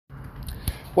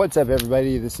What's up,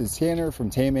 everybody? This is Tanner from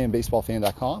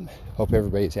TanmanBaseballFan.com. Hope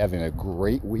everybody's having a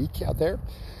great week out there.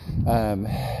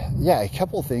 A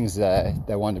couple of things that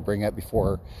I wanted to bring up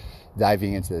before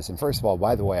diving into this. And first of all,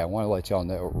 by the way, I want to let y'all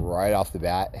know right off the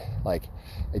bat, I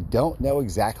don't know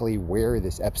exactly where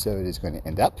this episode is going to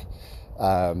end up.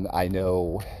 I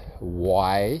know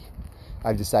why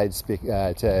I've decided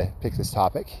to pick this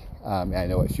topic. And I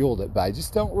know what fueled it, but I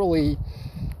just don't really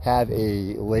have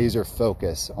a laser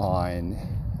focus on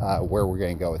where we're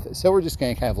going to go with it. So we're just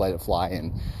going to kind of let it fly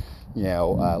and,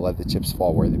 let the chips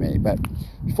fall where they may. But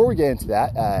before we get into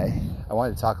that, I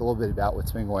wanted to talk a little bit about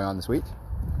what's been going on this week.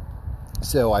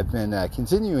 So I've been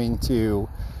continuing to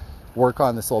work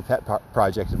on this little pet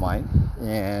project of mine.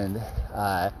 And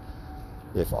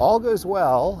if all goes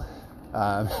well,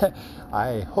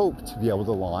 I hope to be able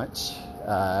to launch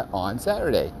on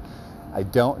Saturday. I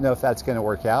don't know if that's going to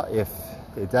work out. If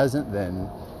it doesn't, then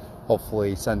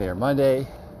hopefully Sunday or Monday.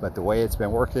 But the way it's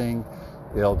been working,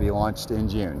 it'll be launched in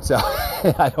June. So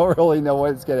I don't really know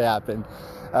what's going to happen.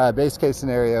 Base case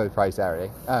scenario is probably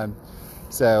Saturday.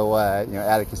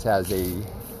 Atticus has a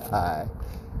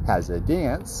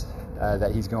dance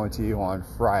that he's going to on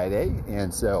Friday,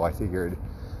 and so I figured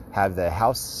have the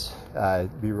house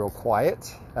be real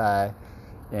quiet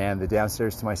and the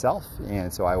downstairs to myself,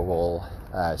 and so I will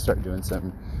start doing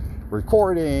some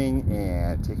recording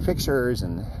and take pictures,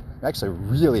 and I'm actually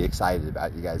really excited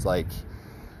about it, you guys. It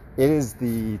is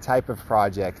the type of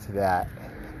project that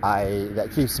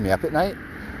keeps me up at night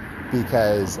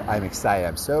because I'm excited.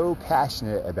 I'm so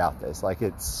passionate about this.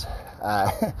 It's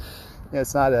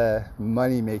it's not a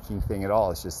money-making thing at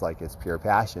all. It's just it's pure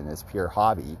passion. It's pure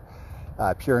hobby,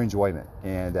 pure enjoyment,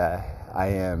 and I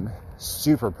am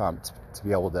super pumped to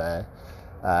be able to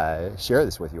share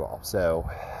this with you all. So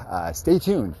stay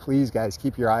tuned, please, guys.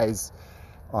 Keep your eyes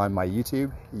on my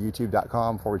YouTube,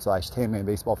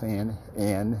 youtube.com/TanmanBaseballFan,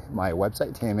 and my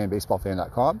website,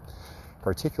 TanmanBaseballFan.com,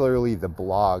 particularly the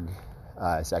blog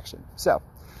section. So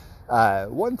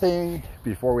one thing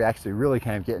before we actually really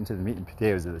kind of get into the meat and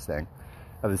potatoes of this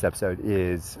episode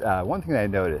is one thing that I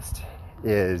noticed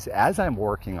is as I'm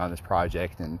working on this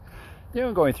project and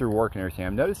going through work and everything,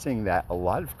 I'm noticing that a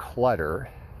lot of clutter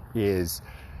is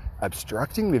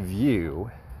obstructing the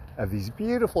view of these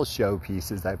beautiful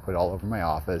showpieces that I put all over my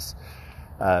office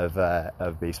of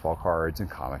baseball cards and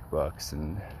comic books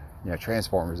and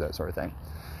Transformers, that sort of thing.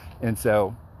 And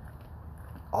so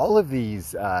all of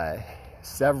these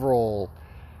several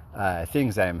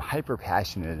things that I'm hyper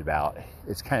passionate about,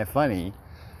 it's kind of funny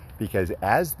because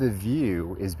as the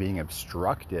view is being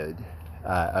obstructed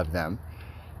of them,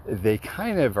 they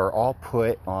kind of are all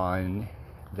put on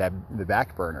the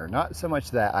back burner. Not so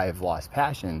much that I've lost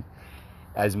passion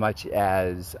as much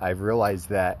as I've realized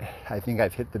that I think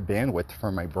I've hit the bandwidth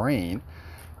from my brain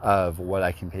of what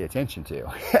I can pay attention to.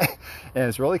 And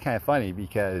it's really kind of funny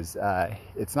because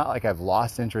it's not like I've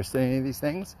lost interest in any of these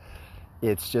things.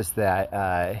 It's just that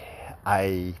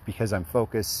because I'm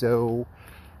focused so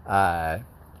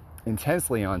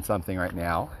intensely on something right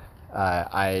now,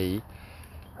 I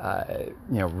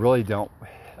really don't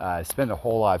spend a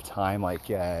whole lot of time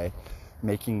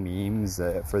making memes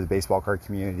for the baseball card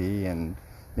community and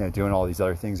doing all these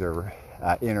other things or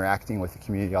interacting with the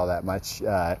community all that much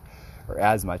or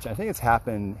as much. I think it's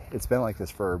been like this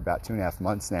for about 2.5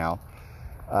 months now,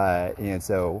 and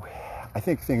so I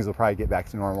think things will probably get back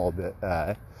to normal a bit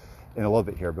in a little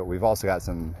bit here, but we've also got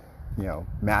some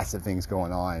massive things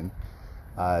going on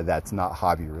that's not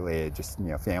hobby related, just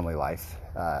family life,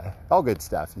 all good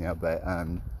stuff, but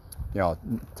I'll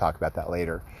talk about that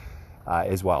later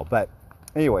as well. But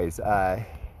anyways,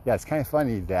 it's kind of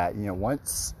funny that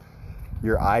once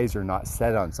your eyes are not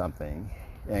set on something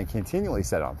and continually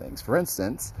set on things. For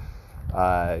instance,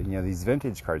 these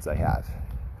vintage cards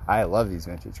I love these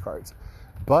vintage cards,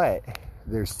 but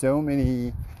there's so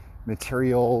many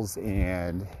materials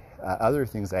and other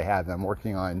things I have that I'm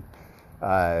working on,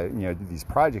 these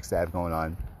projects that I have going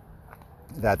on,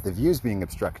 that the view's being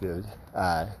obstructed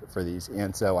for these,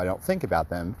 and so I don't think about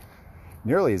them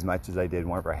nearly as much as I did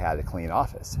whenever I had a clean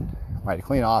office. When I had a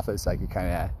clean office, I could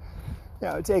kind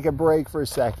of, take a break for a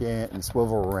second and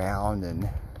swivel around and,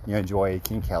 enjoy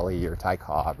King Kelly or Ty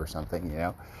Cobb or something,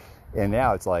 And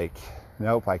now it's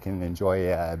nope, I can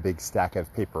enjoy a big stack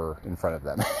of paper in front of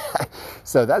them.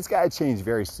 So that's got to change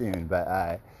very soon.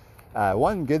 But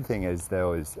one good thing is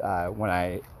when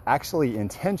I actually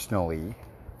intentionally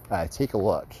take a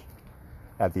look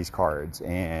at these cards,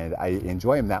 and I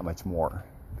enjoy them that much more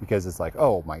because it's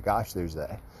oh my gosh, there's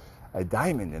a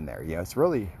diamond in there. It's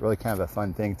really, really kind of a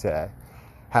fun thing to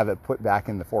have it put back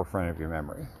in the forefront of your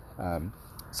memory.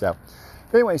 So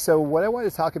what I wanted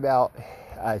to talk about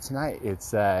tonight, it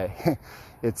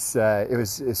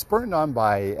was spurred on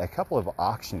by a couple of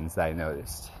auctions that I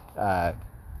noticed that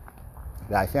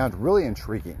I found really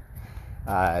intriguing.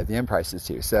 The end prices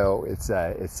too. So it's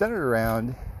centered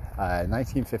around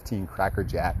 1915 Cracker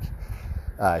Jack,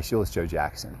 Shoeless Joe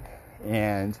Jackson,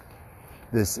 and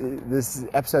this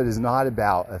episode is not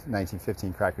about a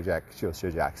 1915 Cracker Jack, Shoeless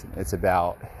Joe Jackson. It's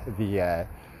about the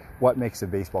what makes a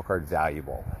baseball card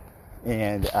valuable,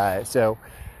 and so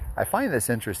I find this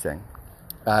interesting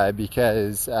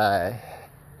because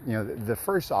the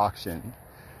first auction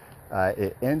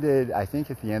it ended, I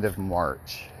think, at the end of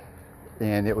March.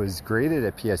 And it was graded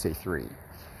at PSA 3.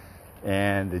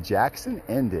 And the Jackson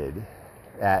ended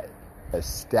at a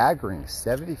staggering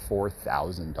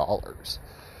 $74,000.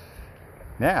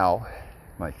 Now,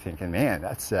 I'm like thinking, man,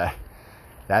 that's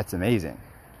amazing.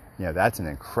 That's an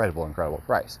incredible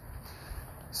price.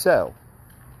 So,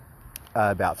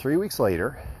 about 3 weeks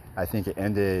later, I think it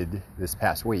ended this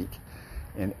past week,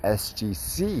 in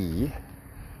SGC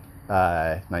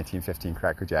 1915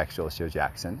 Cracker Jack, Shoeless Joe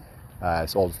Jackson,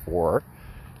 sold for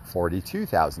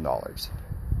 $42,000.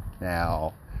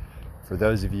 Now, for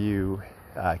those of you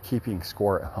keeping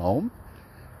score at home,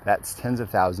 that's tens of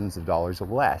thousands of dollars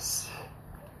less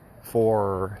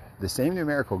for the same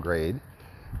numerical grade,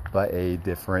 but a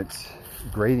different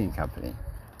grading company.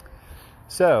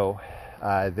 So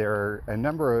there are a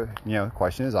number of, the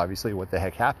question is obviously, what the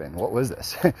heck happened? What was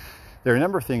this? There are a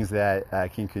number of things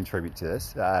that can contribute to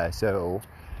this. So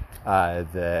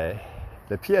the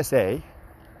PSA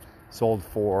sold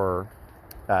for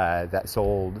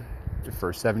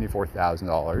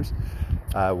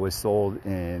 $74,000 was sold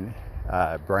in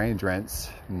Brian Drent's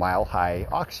Mile High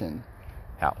auction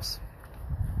house.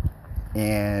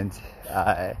 And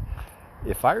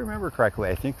if I remember correctly,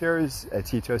 I think there was a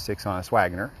T206 Honest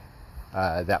Wagner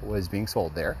that was being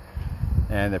sold there,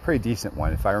 and a pretty decent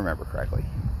one if I remember correctly.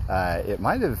 It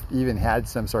might have even had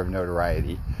some sort of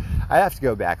notoriety. I have to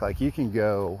go back. Like, you can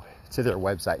go to their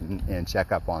website and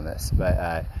check up on this, but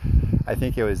I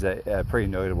think it was a pretty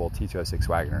notable T206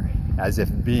 Wagner, as if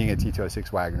being a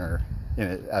T206 Wagner in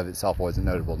and of itself wasn't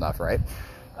notable enough, right?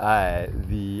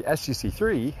 The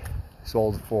SGC3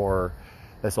 sold for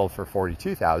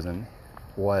 $42,000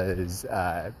 was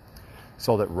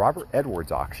sold at Robert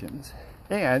Edwards Auctions,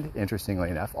 and interestingly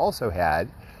enough, also had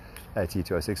a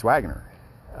T206 Wagner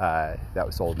that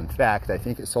was sold. In fact, I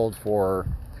think it sold for,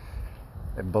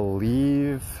 I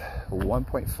believe,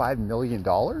 $1.5 million,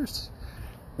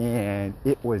 and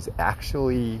it was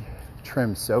actually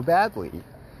trimmed so badly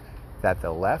that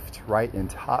the left, right, and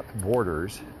top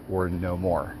borders were no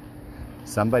more.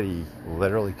 Somebody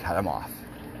literally cut them off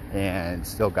and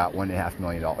still got $1.5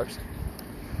 million.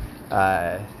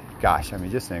 Gosh, I mean,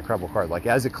 just an incredible card. Like,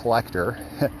 as a collector,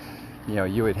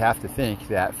 you would have to think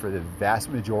that for the vast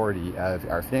majority of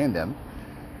our fandom,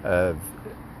 of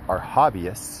our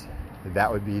hobbyists,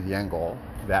 that would be the end goal.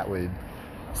 That would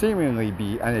seemingly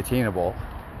be unattainable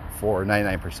for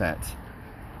 99%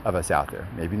 of us out there,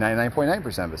 maybe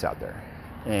 99.9% of us out there.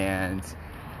 And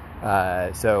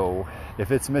so if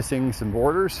it's missing some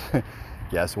borders,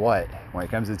 guess what? When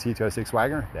it comes to T206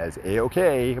 Wagner, that is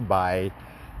A-okay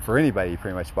for anybody,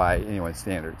 pretty much by anyone's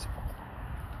standards.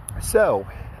 So,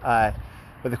 but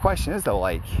the question is though,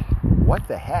 like, what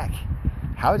the heck?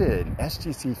 How did an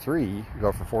SGC3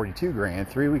 go for $42,000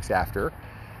 3 weeks after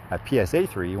a PSA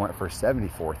 3 went for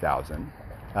 $74,000?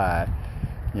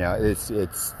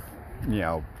 It's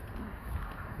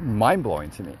mind-blowing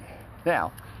to me.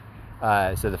 Now,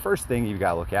 so the first thing you've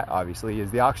got to look at, obviously, is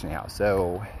the auction house.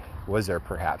 So was there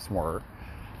perhaps more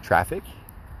traffic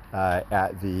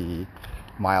at the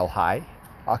Mile High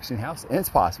auction house? And it's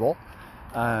possible.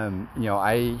 I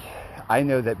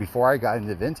know that before I got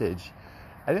into vintage,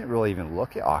 I didn't really even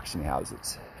look at auction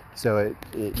houses. So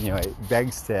it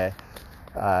begs to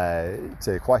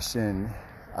question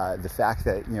the fact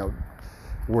that,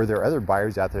 were there other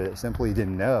buyers out there that simply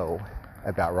didn't know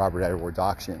about Robert Edwards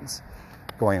auctions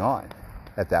going on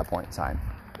at that point in time,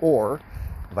 or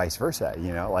vice versa?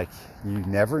 Like, you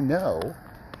never know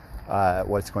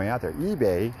what's going out there.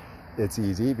 eBay, it's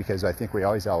easy because I think we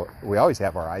always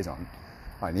have our eyes on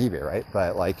eBay, right?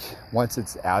 But like, once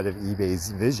it's out of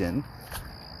eBay's vision,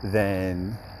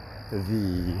 then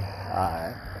the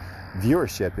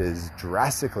viewership is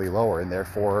drastically lower, and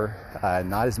therefore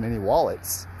not as many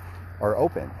wallets are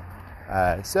open.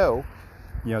 So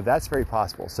that's very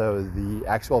possible. So the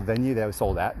actual venue that it was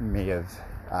sold at may have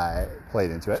played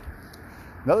into it.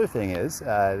 Another thing is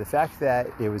the fact that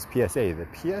it was PSA. The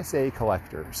PSA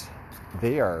collectors,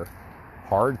 they are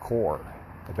hardcore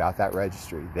about that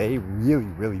registry. They really,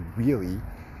 really, really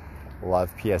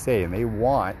love PSA, and they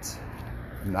want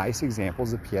nice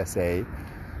examples of PSA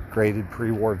graded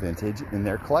pre-war vintage in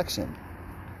their collection.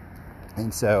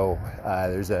 And so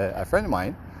there's a friend of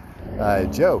mine,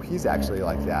 Joe. He's actually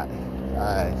like that.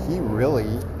 He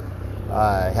really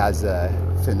has a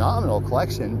phenomenal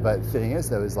collection, but the thing is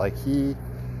though, is like he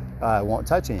won't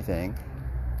touch anything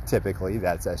typically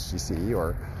that's SGC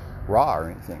or raw or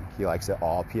anything. He likes it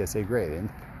all PSA graded. And,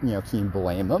 can you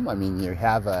blame him? I mean, you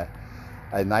have a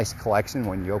nice collection.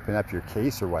 When you open up your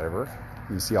case or whatever,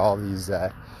 you see all these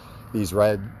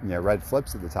red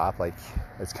flips at the top. Like,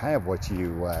 it's kind of what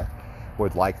you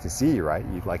would like to see, right?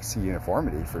 You'd like to see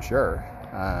uniformity for sure.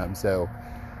 So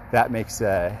that makes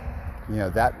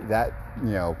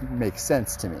makes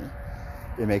sense to me.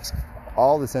 It makes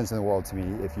all the sense in the world to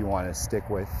me if you want to stick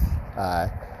with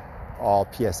all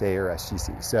PSA or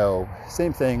SGC. So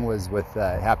same thing was with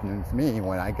happening for me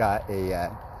when I got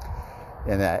an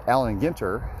Allen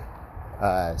Ginter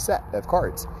set of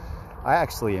cards. I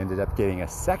actually ended up getting a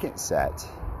second set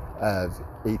of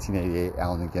 1888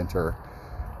 Allen Ginter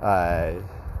a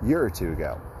year or two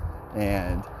ago,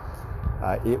 and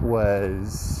it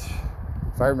was,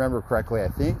 if I remember correctly, I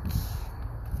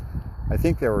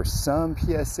think there were some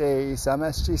PSA, some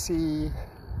SGC.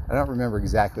 I don't remember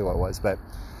exactly what it was, but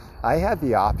I had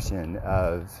the option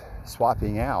of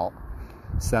swapping out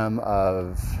some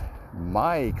of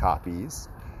my copies,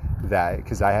 that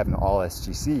because I have an all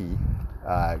SGC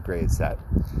grade set,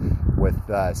 with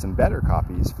some better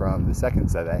copies from the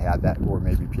second set I had that were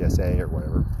maybe PSA or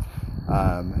whatever.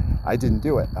 I didn't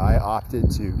do it. I opted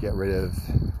to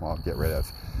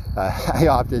I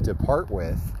opted to part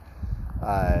with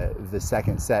the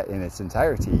second set in its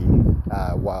entirety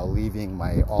while leaving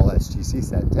my all SGC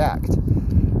set intact,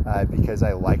 because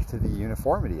I liked the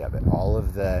uniformity of it. All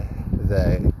of the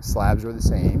slabs were the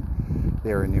same.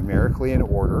 They were numerically in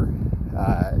order.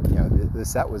 The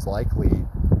set was likely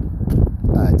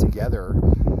together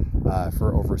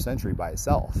for over a century by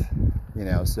itself.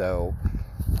 So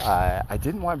I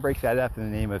didn't want to break that up in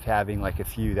the name of having like a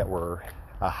few that were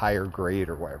a higher grade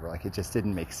or whatever. Like, it just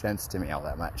didn't make sense to me all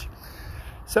that much.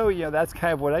 So that's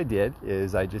kind of what I did,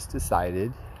 is I just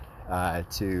decided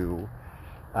to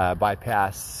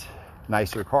bypass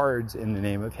nicer cards in the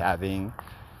name of having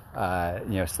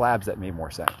slabs that made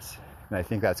more sense. And I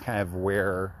think that's kind of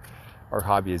where our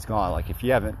hobby has gone. Like, if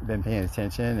you haven't been paying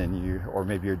attention or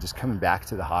maybe you're just coming back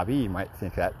to the hobby, you might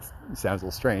think that sounds a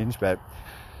little strange, but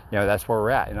that's where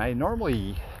we're at. And I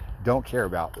normally don't care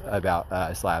about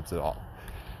slabs at all.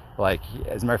 Like,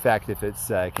 as a matter of fact, if it's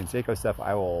Canseco stuff,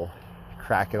 I will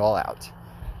crack it all out.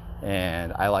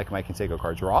 And I like my Canseco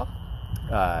cards raw.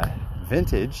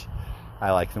 Vintage,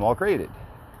 I like them all graded.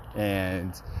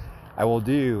 And I will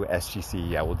do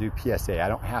SGC, I will do PSA. I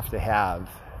don't have to have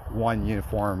one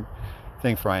uniform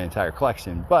thing for my entire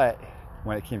collection, but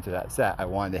when it came to that set, I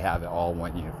wanted to have it all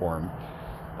one uniform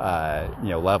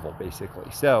level, basically.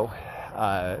 So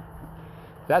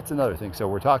that's another thing. So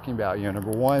we're talking about,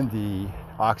 number one, the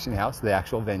auction house, the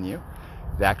actual venue.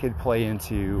 That could play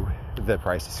into the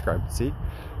price discrepancy.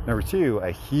 Number two,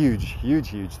 a huge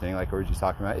thing, like we were just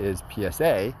talking about, is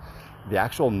PSA, the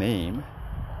actual name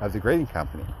of the grading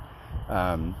company.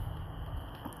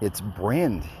 It's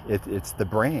brand. It's the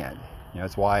brand.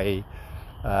 It's why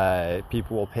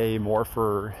people will pay more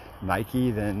for Nike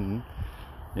than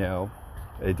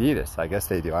Adidas. I guess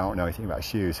they do. I don't know anything about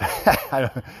shoes.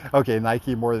 Okay,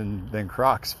 Nike more than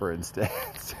Crocs, for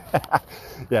instance.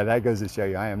 Yeah, that goes to show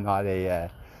you I'm not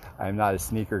a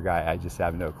sneaker guy. I just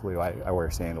have no clue. I wear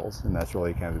sandals, and that's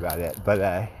really kind of about it.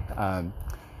 But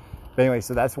anyway,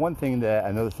 so that's one thing.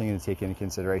 Another thing to take into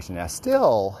consideration. Now,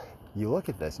 still, you look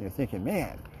at this and you're thinking,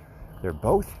 man, they're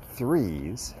both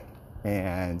threes,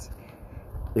 and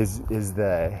is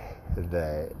the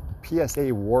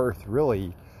PSA worth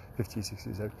really 50,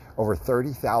 60, 70, over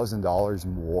 $30,000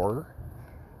 more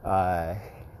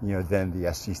than the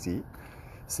SGC?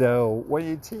 So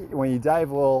when you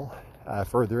dive a little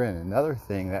further in, another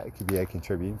thing that could be a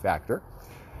contributing factor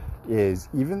is,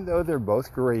 even though they're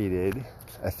both graded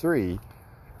a 3,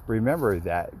 remember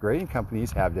that grading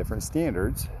companies have different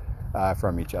standards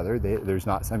from each other. There's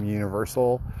not some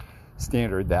universal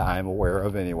standard that I'm aware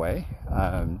of anyway,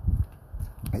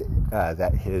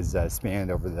 that has spanned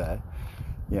over the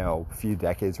few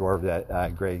decades or whatever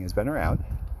that grading has been around.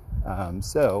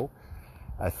 So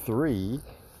a 3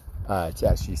 to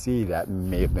SGC that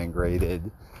may have been graded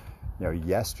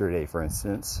yesterday, for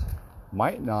instance,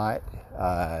 might not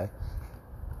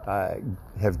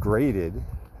have graded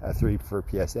a 3 for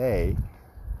PSA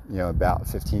about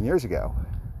 15 years ago.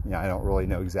 I don't really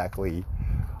know exactly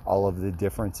all of the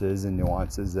differences and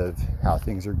nuances of how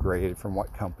things are graded from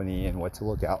what company and what to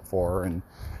look out for and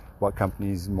what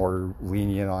company's more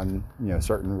lenient on,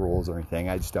 certain rules or anything.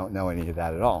 I just don't know any of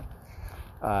that at all.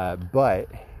 But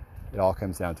it all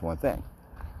comes down to one thing: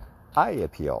 eye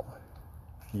appeal.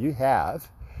 You have,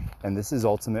 and this is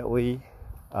ultimately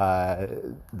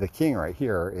the king right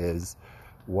here, is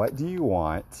what do you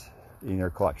want in your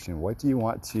collection? What do you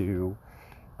want to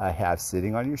have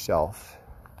sitting on your shelf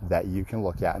that you can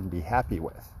look at and be happy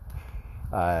with?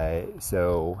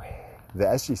 So the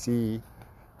SGC,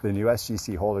 the new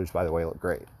SGC holders, by the way, look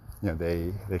great.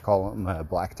 They call them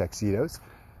black tuxedos.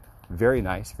 Very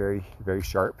nice, very, very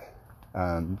sharp.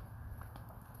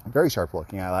 Very sharp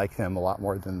looking. I like them a lot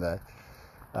more than the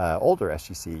older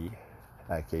SGC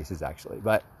cases, actually.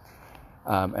 But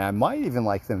and I might even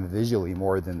like them visually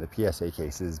more than the PSA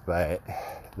cases, but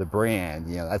the brand,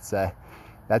 that's a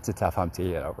tough hump to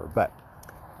get over. But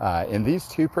in these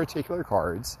two particular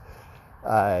cards,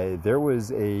 there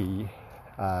was a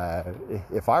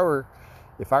if I were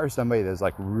somebody that's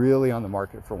like really on the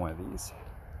market for one of these,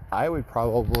 I would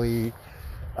probably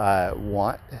I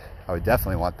would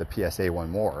definitely want the PSA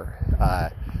one more,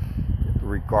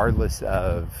 regardless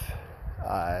of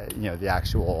the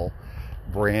actual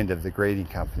brand of the grading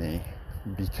company,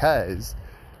 because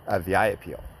of the eye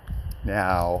appeal.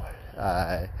 Now,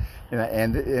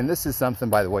 and this is something,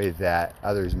 by the way, that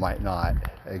others might not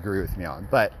agree with me on.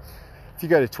 But if you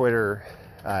go to Twitter,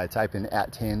 type in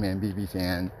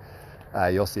 @TanmanBBFan,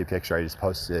 you'll see a picture I just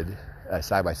posted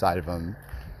side by side of them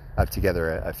up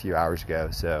together a few hours ago.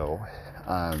 So,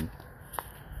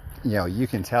 you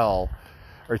can tell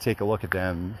or take a look at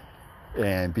them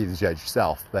and be the judge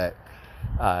yourself. But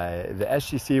the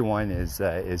SGC one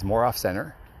is more off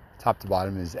center. Top to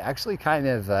bottom is actually kind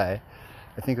of, I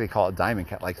think they call it diamond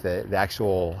cut, like the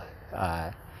actual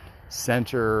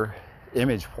center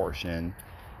image portion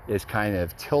is kind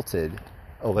of tilted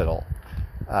a little,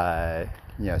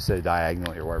 so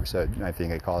diagonally or whatever. So I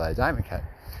think they call that a diamond cut.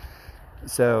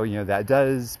 So, that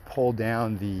does pull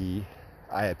down the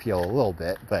eye appeal a little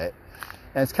bit, and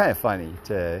it's kind of funny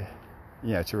to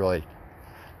really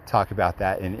talk about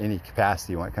that in any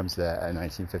capacity when it comes to a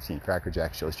 1915 Cracker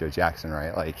Jack shows Joe Jackson,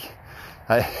 right? Like,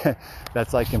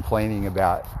 that's like complaining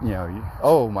about,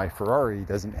 oh, my Ferrari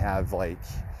doesn't have like,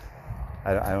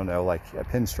 I don't know, like a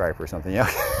pinstripe or something.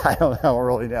 I don't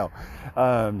really know.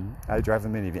 I drive a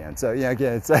minivan, so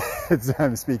again, it's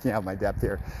I'm speaking out my depth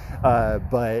here,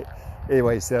 but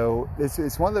anyway, so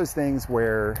it's one of those things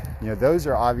where those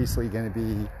are obviously going to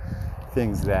be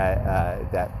things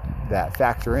that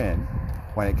factor in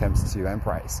when it comes to end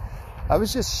price. I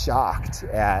was just shocked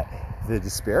at the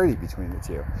disparity between the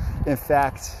two. In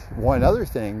fact, one other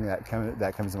thing that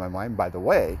comes to my mind, by the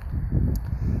way,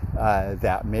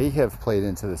 that may have played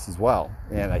into this as well,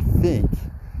 and I think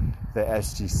the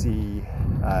SGC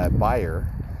buyer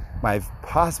might have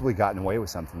possibly gotten away with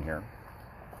something here,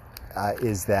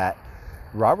 is that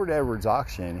Robert Edwards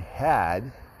Auction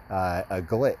had a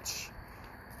glitch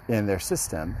in their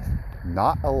system,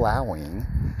 not allowing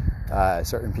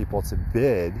certain people to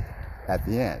bid at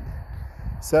the end.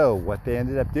 So what they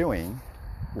ended up doing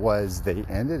was they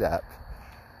ended up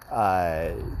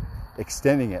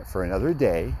extending it for another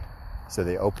day. So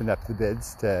they opened up the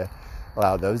bids to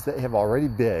allow those that have already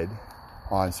bid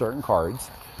on certain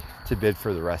cards to bid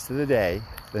for the rest of the day,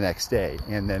 the next day,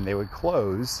 and then they would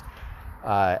close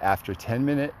after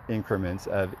 10-minute increments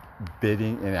of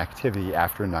bidding and activity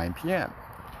after 9 p.m.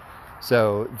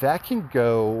 So that can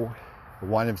go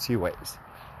one of two ways.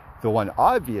 The one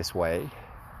obvious way,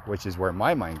 which is where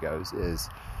my mind goes, is,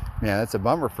 man, that's a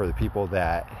bummer for the people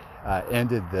that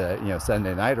ended the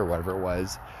Sunday night or whatever it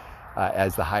was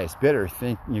as the highest bidder,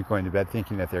 going to bed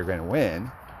thinking that they're going to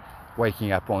win,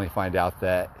 waking up only to find out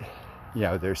that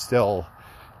there's still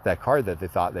that card that they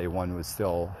thought they won was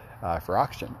still for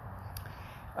auction.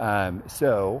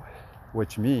 So,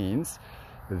 which means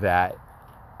that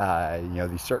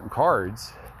these certain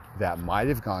cards that might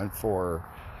have gone for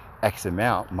X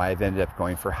amount might have ended up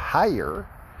going for higher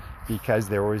because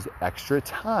there was extra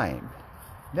time.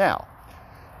 Now,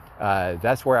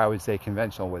 that's where I would say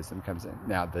conventional wisdom comes in.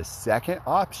 Now, the second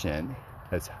option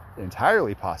that's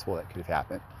entirely possible that could have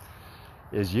happened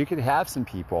is you could have some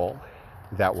people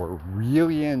that were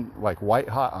really white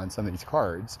hot on some of these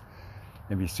cards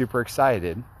and be super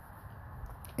excited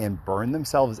and burn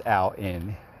themselves out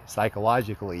and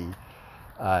psychologically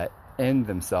end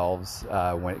themselves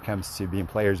when it comes to being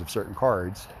players of certain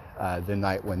cards the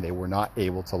night when they were not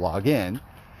able to log in,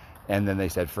 and then they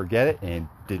said forget it and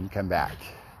didn't come back.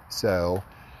 So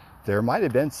there might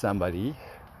have been somebody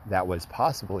that was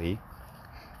possibly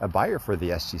a buyer for the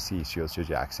SGC Shields Joe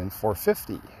Jackson for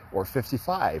 $50,000 or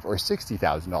 $55,000 or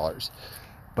 $60,000,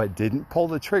 but didn't pull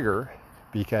the trigger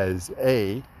because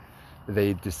A,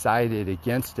 they decided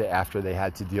against it after they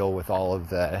had to deal with all of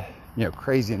the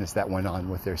craziness that went on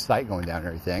with their site going down and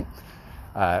everything,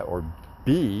 or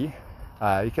B,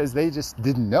 because they just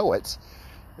didn't know it.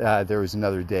 There was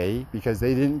another day because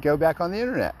they didn't go back on the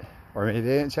internet, or maybe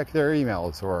they didn't check their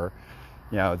emails, or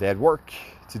they had work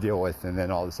to deal with, and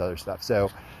then all this other stuff.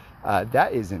 So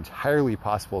that is entirely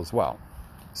possible as well.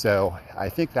 So I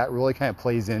think that really kind of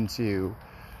plays into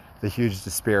the huge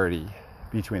disparity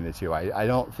between the two. I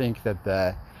don't think that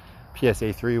the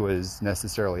PSA 3 was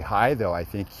necessarily high, though I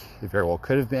think it very well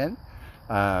could have been.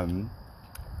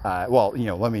 Well,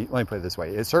 let me put it this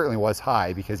way. It certainly was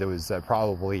high because it was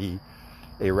probably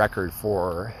a record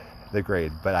for the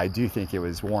grade, but I do think it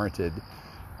was warranted,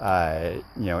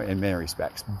 in many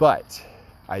respects. But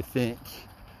I think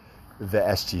the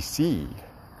SGC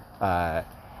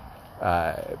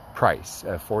price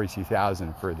of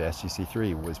 $42,000 for the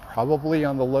SGC3 was probably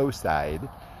on the low side,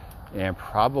 and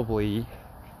possibly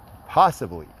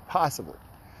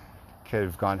could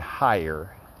have gone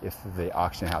higher if the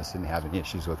auction house didn't have any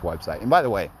issues with website. And by the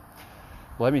way,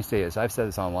 let me say this, I've said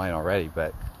this online already,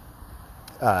 but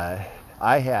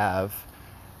I have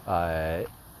an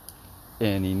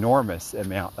enormous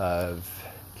amount of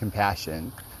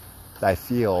compassion that I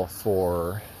feel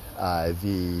for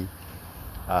the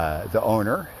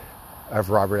owner of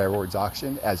Robert Edwards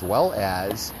Auction, as well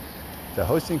as the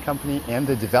hosting company and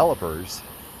the developers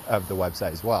of the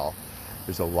website as well.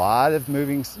 There's a lot of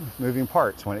moving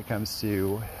parts when it comes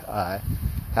to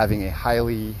having a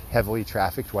heavily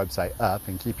trafficked website up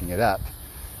and keeping it up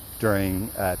during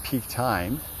peak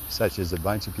time, such as a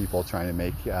bunch of people trying to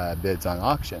make bids on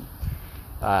auction.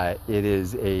 It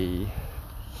is a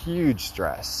huge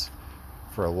stress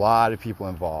for a lot of people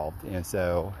involved, and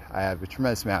so I have a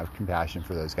tremendous amount of compassion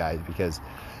for those guys, because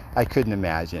I couldn't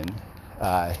imagine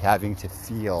having to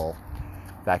feel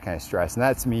that kind of stress. And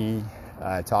that's me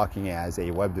talking as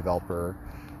a web developer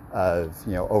of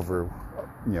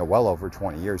well over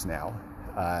 20 years now.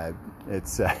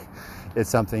 It's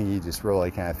something you just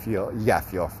really kind of feel. You got to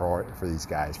feel for these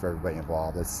guys, for everybody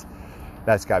involved.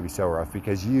 That's got to be so rough,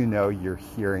 because you're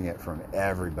hearing it from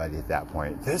everybody at that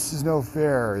point. This is no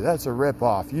fair. That's a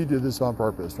ripoff. You did this on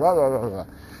purpose. Blah, blah, blah, blah.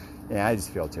 And I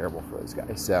just feel terrible for those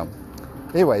guys. So,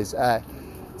 anyways, here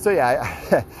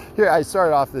I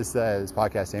started off this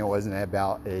podcast saying it wasn't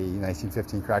about a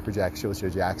 1915 Cracker Jack Show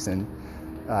Jackson,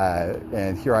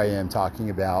 and here I am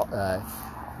talking about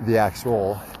the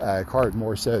actual card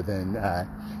more so than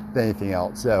anything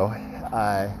else. So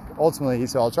ultimately,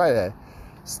 I'll try to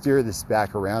steer this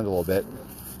back around a little bit,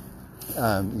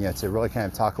 to really kind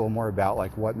of talk a little more about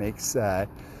like what makes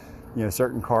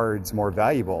certain cards more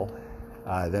valuable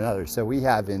than others. So we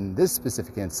have, in this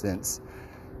specific instance,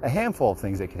 a handful of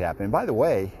things that could happen. And by the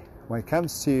way, when it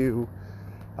comes to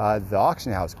the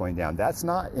auction house going down, that's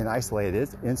not an isolated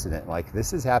incident. Like,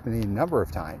 this is happening a number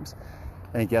of times.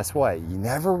 And guess what? You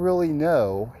never really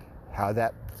know how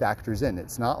that factors in.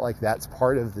 It's not like that's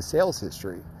part of the sales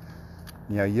history.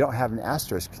 You don't have an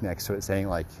asterisk next to it saying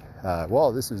like,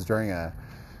 well, this is during a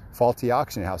faulty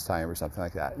auction house time or something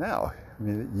like that. No, I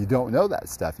mean, you don't know that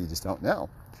stuff. You just don't know.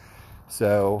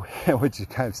 So, which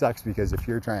kind of sucks, because if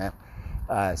you're trying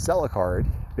to sell a card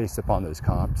based upon those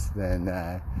comps, then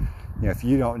if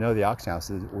you don't know the auction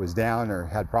house was down or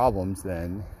had problems,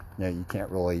 then you can't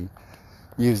really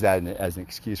use that as an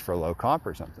excuse for a low comp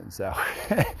or something. So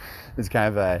it's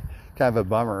kind of a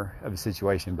bummer of a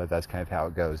situation, but that's kind of how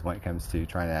it goes when it comes to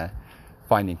trying to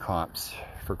finding comps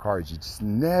for cards. You just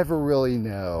never really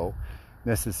know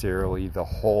necessarily the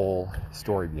whole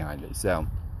story behind it. So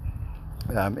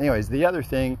anyways, the other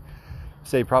thing,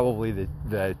 say probably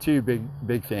the two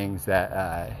big things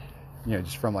that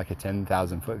just from like a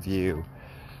 10,000 foot view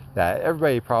that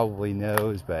everybody probably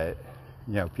knows, but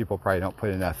people probably don't put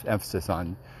enough emphasis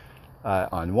on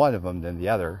one of them than the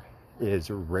other, is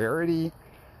rarity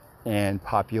and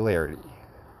popularity.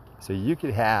 So you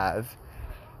could have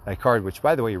a card, which,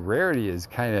 by the way, rarity is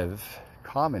kind of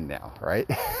common now, right?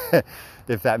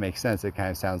 If that makes sense. It kind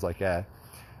of sounds like a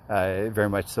very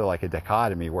much so like a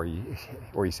dichotomy where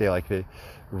you say like the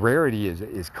rarity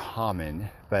is common,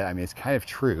 but I mean, it's kind of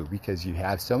true, because you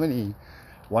have so many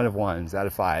 1 of 1s, out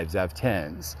of 5s, out of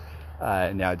 10s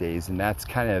nowadays, and that's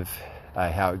kind of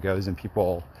how it goes. And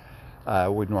people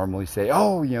would normally say,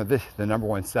 oh, the number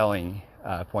one selling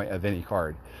point of any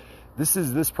card, this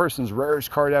is this person's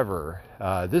rarest card ever.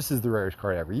 This is the rarest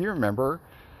card ever. You remember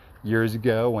years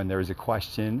ago when there was a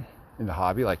question in the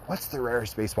hobby like, what's the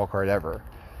rarest baseball card ever?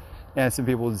 And some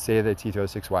people would say the Tito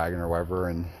 6 Wagon or whatever,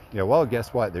 and well,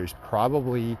 guess what? There's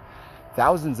probably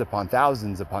thousands upon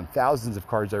thousands upon thousands of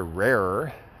cards that are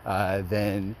rarer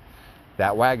than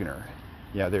that Wagoner.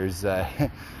 There's,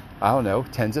 I don't know,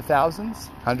 tens of thousands,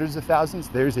 hundreds of thousands.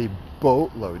 There's a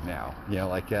boatload now,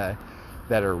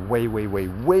 that are way, way, way,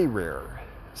 way rarer.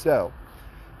 So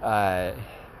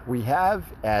we have,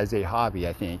 as a hobby,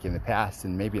 I think, in the past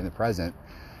and maybe in the present,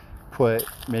 put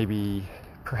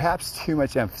perhaps too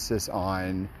much emphasis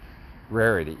on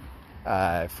rarity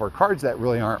for cards that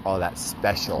really aren't all that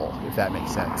special, if that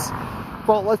makes sense.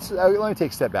 Well, let me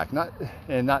take a step back,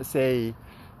 not say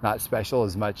not special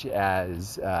as much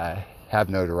as have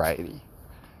notoriety,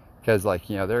 because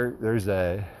there's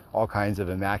all kinds of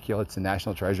immaculates and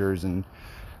national treasures and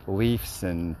Leafs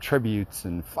and tributes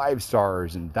and 5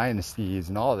 stars and dynasties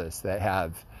and all this that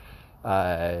have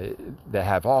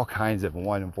all kinds of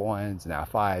 1 of 1s, now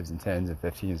 5s and 10s and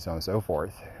 15s and so on and so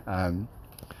forth.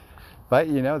 But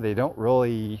they don't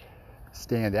really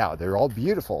stand out. They're all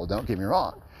beautiful, don't get me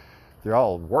wrong. They're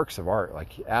all works of art,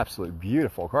 like absolute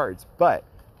beautiful cards. But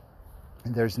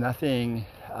there's nothing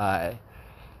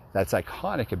that's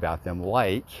iconic about them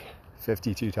like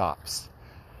 52 Topps,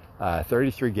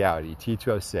 33 Gowdy,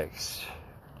 T206,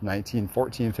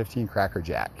 1914-15 Cracker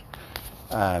Jack.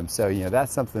 So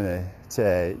that's something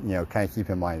to kind of keep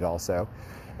in mind also.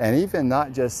 And even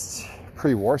not just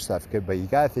pre-war stuff, but you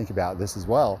got to think about this as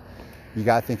well. You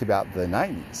got to think about the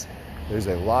 90s. There's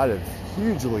a lot of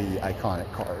hugely iconic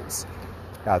cards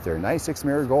out there. 96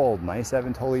 Marigold,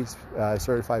 97 Totally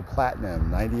Certified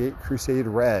Platinum, 98 Crusade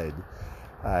Red,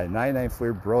 99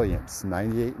 Fleer Brilliance,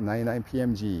 98 and 99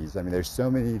 PMGs. I mean, there's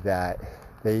so many that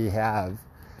they have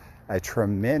a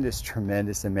tremendous,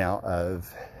 tremendous amount of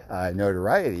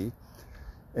notoriety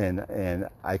and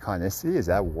iconicity. Is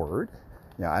that a word?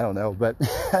 I don't know, but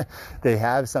they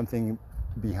have something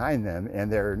behind them, and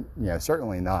they're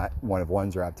certainly not 1 of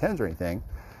 1s or out of 10s or anything,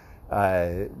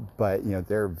 but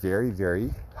they're very,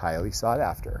 very highly sought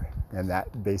after. And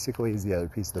that basically is the other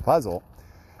piece of the puzzle,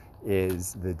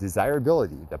 is the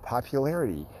desirability, the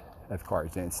popularity of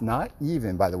cards. And it's not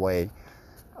even, by the way,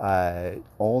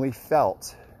 only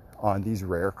felt on these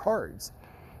rare cards.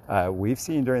 We've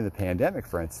seen during the pandemic,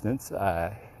 for instance,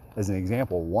 as an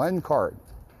example, 1 card,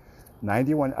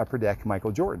 91 Upper Deck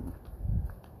Michael Jordan.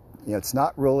 It's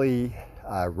not really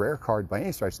a rare card by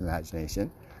any stretch of the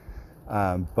imagination,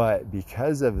 but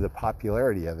because of the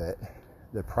popularity of it,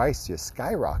 the price just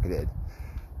skyrocketed.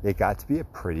 It got to be a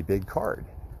pretty big card,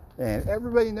 and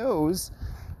everybody knows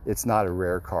it's not a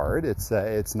rare card. It's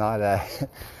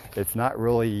not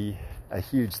really a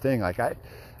huge thing. Like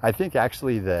I think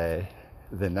actually the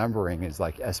numbering is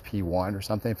like SP1 or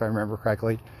something, if I remember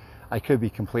correctly. I could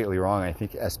be completely wrong. I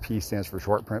think SP stands for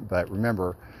short print, but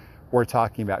remember, we're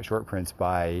talking about short prints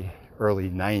by early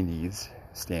 90s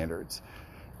standards.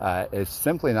 It's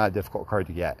simply not a difficult card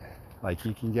to get. Like,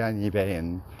 you can get on eBay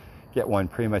and get one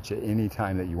pretty much at any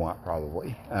time that you want,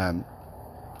 probably.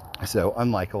 So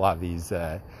unlike a lot of these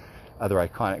other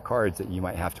iconic cards that you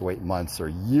might have to wait months or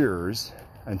years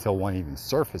until one even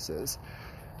surfaces.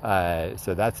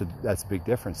 So that's a big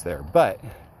difference there. But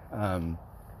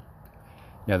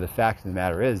the fact of the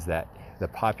matter is that the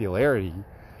popularity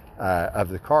of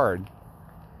the card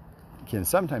can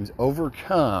sometimes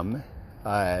overcome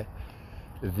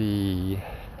the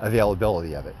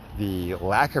availability of it, the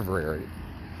lack of rarity.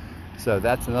 So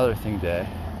that's another thing to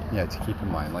keep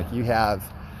in mind. Like, you have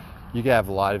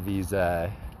a lot of these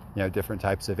different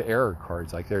types of error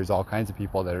cards. Like, there's all kinds of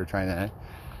people that are trying to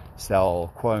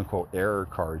sell quote unquote error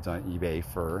cards on eBay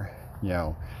for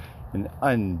an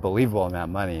unbelievable amount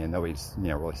of money, and nobody's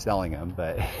really selling them.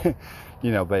 But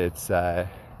but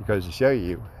it goes to show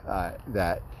you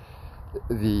that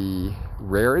the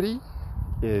rarity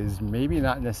is maybe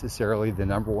not necessarily the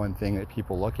number one thing that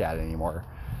people look at anymore.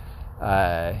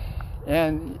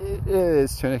 And it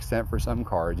is to an extent for some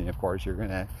cards. And of course, you're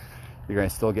gonna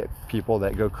still get people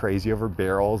that go crazy over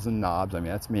barrels and knobs. I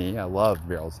mean, that's me. I love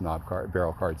barrel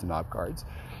cards and knob cards.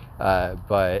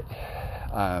 But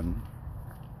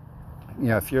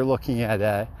if you're looking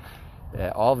at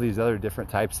all these other different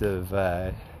types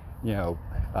of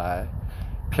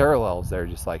parallels, they're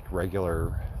just like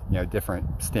regular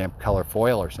different stamp color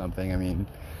foil or something. I mean,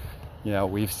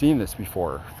 we've seen this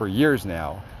before for years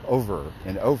now, over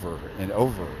and over and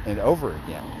over and over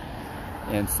again.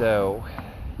 And so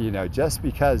just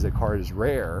because a card is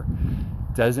rare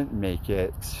doesn't make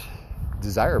it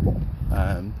desirable.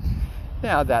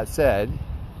 Now, that said,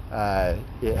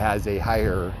 it has a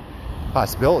higher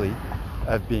possibility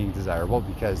of being desirable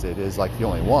because it is like the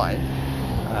only one.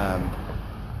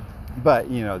 But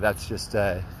that's just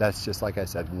like I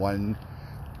said,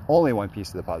 only one piece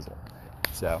of the puzzle.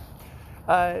 So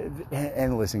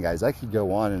and listen, guys, I could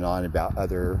go on and on about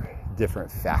other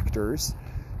different factors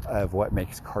of what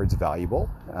makes cards valuable,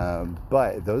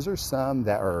 but those are some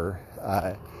that are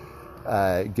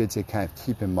good to kind of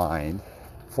keep in mind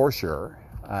for sure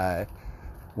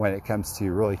when it comes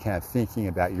to really kind of thinking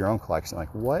about your own collection,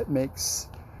 like what makes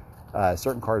a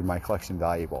certain card in my collection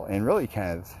valuable, and really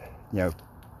kind of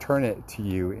turn it to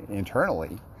you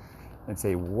internally and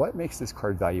say, what makes this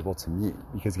card valuable to me?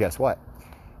 Because guess what?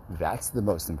 That's the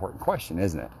most important question,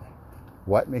 isn't it?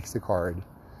 What makes the card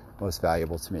most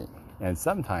valuable to me? And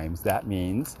sometimes that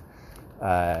means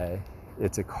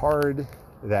it's a card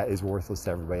that is worthless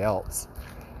to everybody else,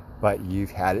 but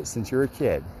you've had it since you were a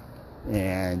kid,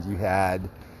 and you had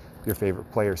your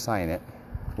favorite player sign it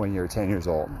when you were 10 years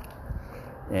old,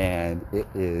 and it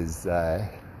is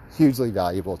hugely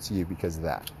valuable to you because of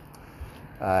that.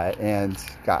 And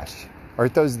gosh,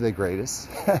 aren't those the greatest?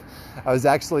 I was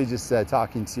actually just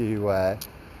talking to a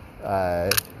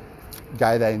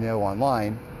guy that I know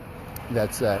online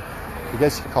that's, I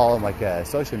guess you could call him like a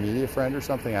social media friend or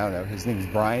something. I don't know. His name is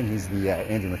Brian. He's the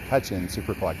Andrew McCutcheon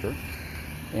Super Collector.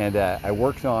 And I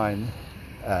worked on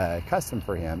custom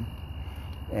for him,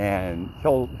 and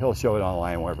he'll show it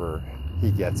online wherever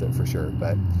he gets it for sure.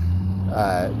 But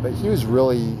he was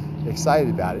really excited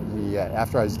about it. He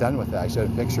after I was done with it, I showed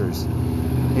him pictures.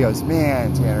 He goes,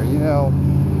 "Man, Tanner,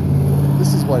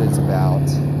 this is what it's about.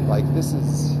 Like this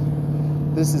is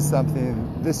something.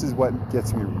 This is what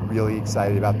gets me really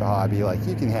excited about the hobby. Like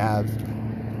you can have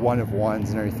one of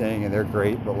ones and everything, and they're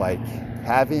great, but like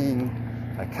having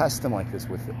a custom like this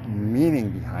with meaning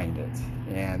behind it."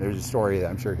 And there's a story that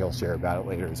I'm sure he'll share about it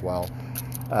later as well.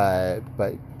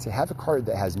 But to have a card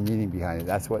that has meaning behind it,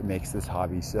 that's what makes this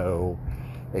hobby so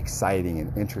exciting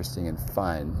and interesting and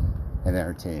fun and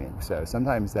entertaining. So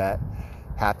sometimes that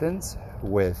happens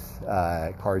with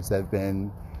cards that have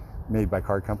been made by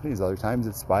card companies. Other times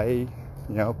it's by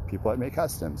people that make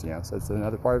customs. So it's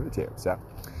another part of it too. So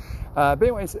but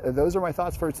anyways, those are my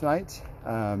thoughts for tonight,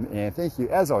 and thank you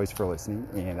as always for listening,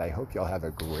 and I hope y'all have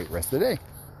a great rest of the day.